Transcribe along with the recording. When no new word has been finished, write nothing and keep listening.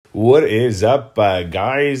What is up,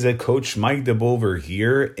 guys? Coach Mike DeBover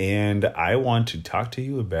here, and I want to talk to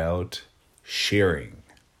you about sharing.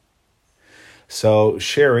 So,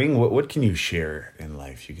 sharing, what can you share in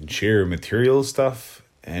life? You can share material stuff,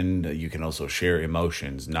 and you can also share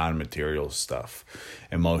emotions, non material stuff,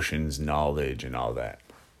 emotions, knowledge, and all that.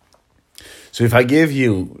 So, if I give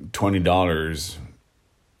you $20,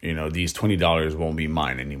 these $20 won't be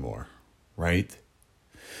mine anymore, right?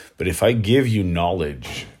 But if I give you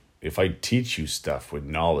knowledge, if I teach you stuff with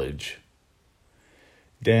knowledge,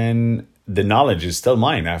 then the knowledge is still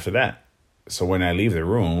mine after that. So when I leave the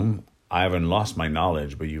room, I haven't lost my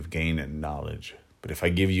knowledge, but you've gained knowledge. But if I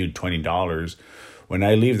give you $20, when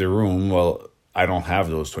I leave the room, well, I don't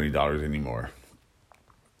have those $20 anymore.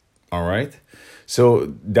 All right?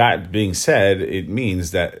 So that being said, it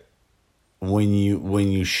means that when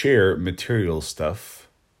you share material stuff,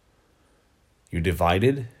 you're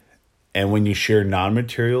divided. And when you share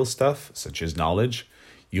non-material stuff, such as knowledge,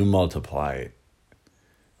 you multiply it,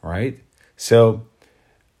 right? So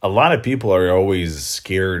a lot of people are always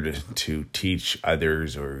scared to teach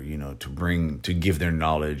others or, to give their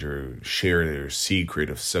knowledge or share their secret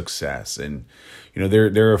of success. And,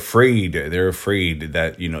 they're afraid. They're afraid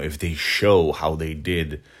that, if they show how they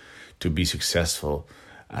did to be successful,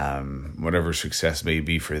 whatever success may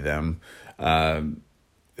be for them,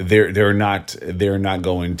 they're not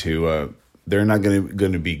going to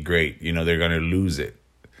be great. They're going to lose it.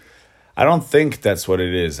 I don't think that's what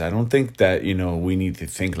it is. I don't think that, we need to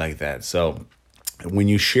think like that. So when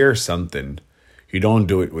you share something, you don't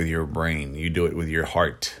do it with your brain. You do it with your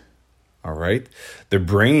heart. All right. The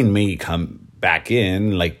brain may come back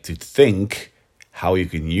in like to think how you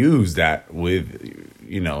can use that with,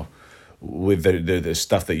 with the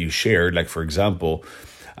stuff that you shared. Like, for example,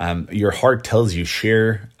 your heart tells you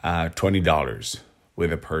share $20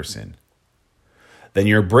 with a person. Then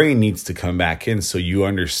your brain needs to come back in so you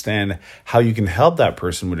understand how you can help that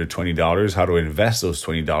person with the $20, how to invest those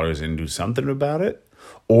 $20 and do something about it.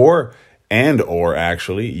 Or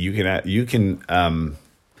actually, you can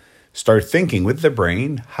start thinking with the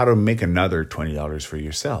brain how to make another $20 for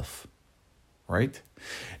yourself, right?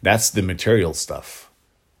 That's the material stuff.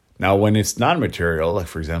 Now, when it's non-material, like,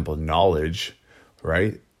 for example, knowledge,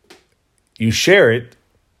 right? You share it,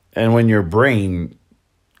 and when your brain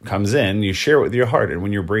comes in, you share it with your heart. And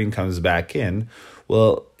when your brain comes back in,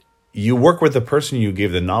 well, you work with the person you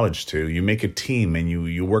gave the knowledge to. You make a team and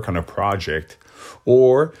you work on a project,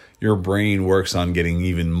 or your brain works on getting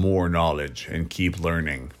even more knowledge and keep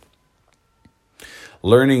learning.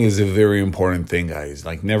 Learning is a very important thing, guys.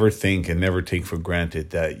 Like, never think and never take for granted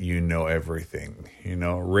that you know everything.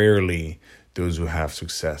 Rarely those who have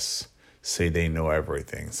success say they know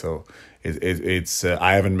everything. So it's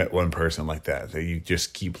I haven't met one person like that. You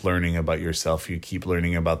just keep learning about yourself. You keep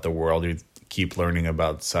learning about the world. You keep learning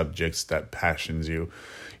about subjects that passions you.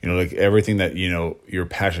 Like everything that you're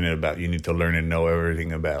passionate about, you need to learn and know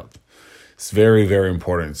everything about. It's very, very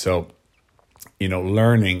important. So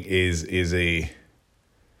learning is a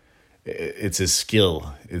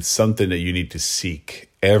skill. It's something that you need to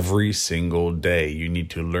seek every single day. You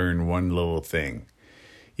need to learn one little thing.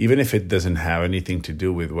 Even if it doesn't have anything to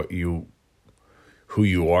do with who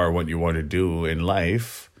you are, what you want to do in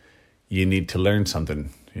life, you need to learn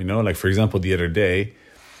something. Like, for example, the other day,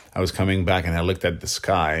 I was coming back and I looked at the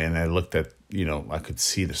sky and I looked at, I could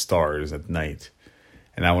see the stars at night.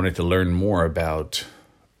 And I wanted to learn more about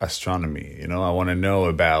astronomy. I want to know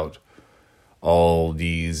about all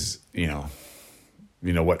these,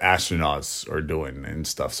 what astronauts are doing and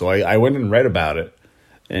stuff. So I went and read about it.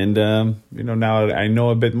 And, now I know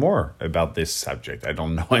a bit more about this subject. I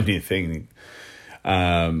don't know anything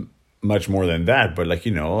much more than that. But,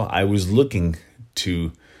 I was looking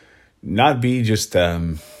to not be just, how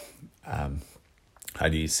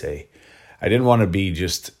do you say? I didn't want to be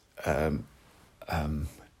just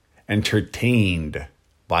entertained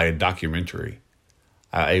by a documentary.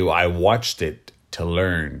 I watched it to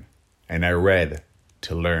learn, and I read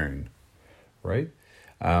to learn, right?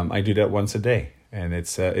 I do that once a day. And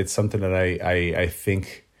it's something that I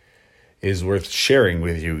think is worth sharing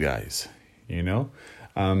with you guys.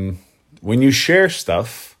 When you share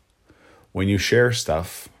stuff,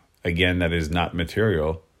 again, that is not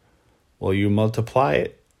material, well, you multiply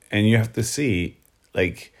it, and you have to see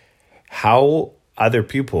like how other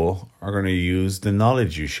people are going to use the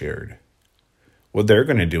knowledge you shared, what they're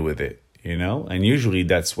going to do with it, and usually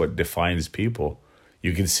that's what defines people.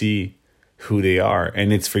 You can see who they are,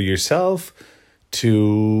 and it's for yourself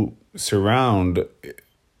to surround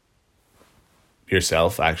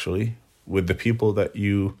yourself actually with the people that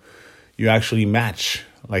you actually match.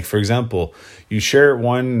 Like, for example, you share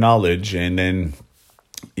one knowledge and then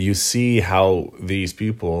you see how these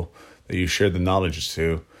people that you share the knowledge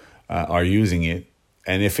to are using it.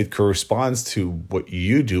 And if it corresponds to what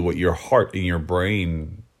you do, what your heart and your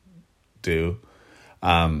brain do,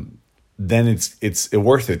 then it's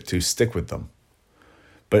worth it to stick with them.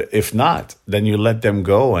 But if not, then you let them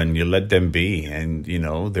go and you let them be, and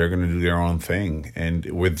they're going to do their own thing and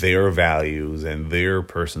with their values and their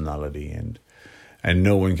personality, and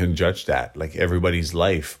no one can judge that, like everybody's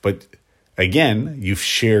life. But again, you've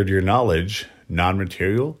shared your knowledge,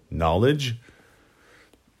 non-material knowledge,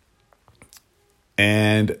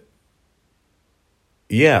 and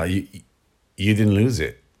yeah, you didn't lose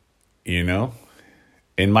it.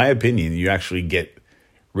 In my opinion, you actually get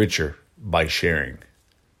richer by sharing.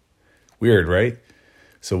 Weird, right?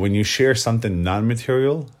 So when you share something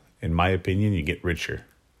non-material, in my opinion, you get richer.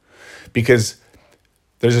 Because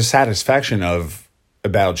there's a satisfaction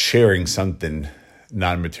about sharing something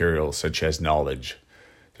non-material, such as knowledge.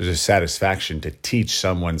 There's a satisfaction to teach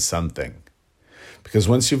someone something. Because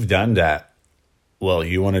once you've done that, well,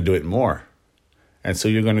 you want to do it more. And so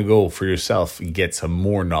you're going to go for yourself and get some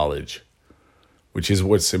more knowledge, which is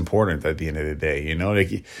what's important at the end of the day.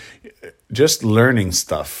 Like just learning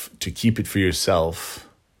stuff to keep it for yourself,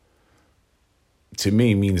 to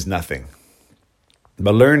me, means nothing.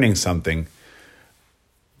 But learning something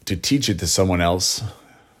to teach it to someone else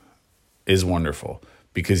is wonderful,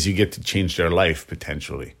 because you get to change their life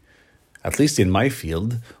potentially. At least in my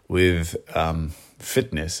field with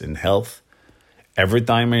fitness and health, every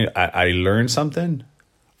time I learn something,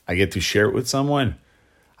 I get to share it with someone,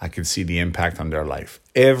 I can see the impact on their life.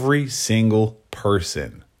 Every single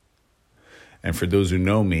person. And for those who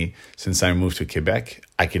know me, since I moved to Quebec,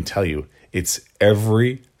 I can tell you it's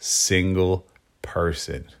every single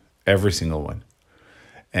person. Every single one.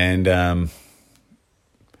 And,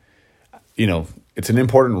 it's an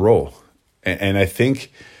important role. And I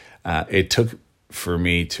think it took for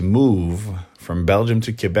me to move from Belgium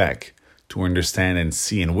to Quebec to understand and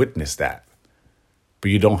see and witness that.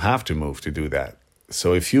 But you don't have to move to do that.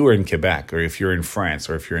 So if you are in Quebec, or if you're in France,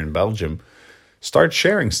 or if you're in Belgium, start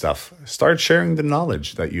sharing stuff. Start sharing the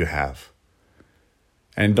knowledge that you have.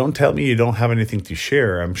 And don't tell me you don't have anything to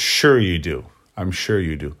share. I'm sure you do.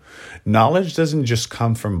 Knowledge doesn't just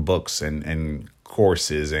come from books and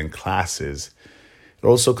courses and classes. It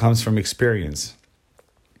also comes from experience.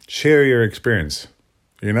 Share your experience.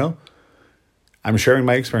 I'm sharing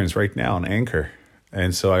my experience right now on Anchor.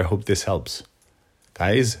 And so I hope this helps.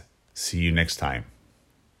 Guys, see you next time.